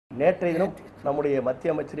நேற்றைய தினம் நம்முடைய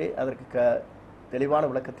மத்திய அமைச்சரே அதற்கு தெளிவான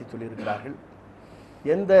விளக்கத்தை சொல்லியிருக்கிறார்கள்.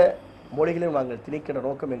 எந்த மொழிகளையும் நாங்கள் திணிக்கின்ற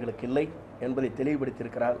நோக்கம் எங்களுக்கு இல்லை என்பதை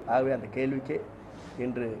தெளிவுபடுத்தியிருக்கிறார். ஆகவே அந்த கேள்விக்கே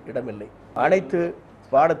இன்று இடமில்லை. அனைத்து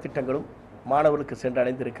பாடத்திட்டங்களும் மாணவர்களுக்கு சென்று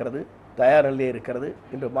அடைந்திருக்கிறது, தயார் நிலையே இருக்கிறது.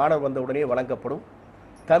 இன்று மாணவர் வந்தவுடனே வழங்கப்படும்.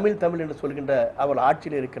 தமிழ் என்று சொல்கின்ற அவள்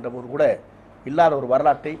ஆட்சியில் இருக்கின்ற போது கூட இல்லாத ஒரு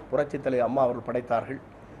வரலாற்றை புரட்சித் தலைவர் அம்மா அவர்கள் படைத்தார்கள்.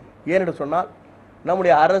 ஏனென்று சொன்னால்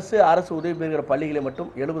நம்முடைய அரசு உதவி பெறுகிற பள்ளிகளை மட்டும்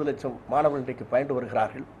 70 லட்சம் மாணவர்கள் இன்றைக்கு பயின்று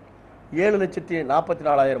வருகிறார்கள்.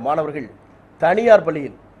 7,44,000 மாணவர்கள் தனியார்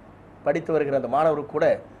பள்ளியில் படித்து வருகிற அந்த மாணவர்கள் கூட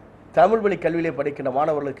தமிழ் வழி கல்வியிலே படிக்கின்ற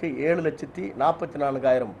மாணவர்களுக்கு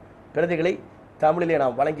 7,44,000 பிரதிகளை தமிழிலே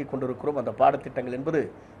நாம் வழங்கி கொண்டிருக்கிறோம். அந்த பாடத்திட்டங்கள் என்பது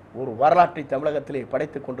ஒரு வரலாற்றை தமிழகத்திலே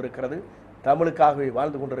படைத்துக் கொண்டிருக்கிறது. தமிழுக்காகவே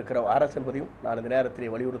வாழ்ந்து கொண்டிருக்கிற அரசு என்பதையும் நான் இந்த நேரத்திலே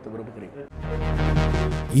வலியுறுத்த விரும்புகிறேன்.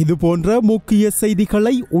 இது போன்ற முக்கிய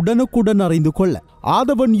செய்திகளை உடனுக்குடன் அறிந்து கொள்ள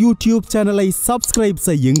ஆதவன் யூடியூப் சேனலை சப்ஸ்கிரைப்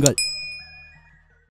செய்யுங்கள்.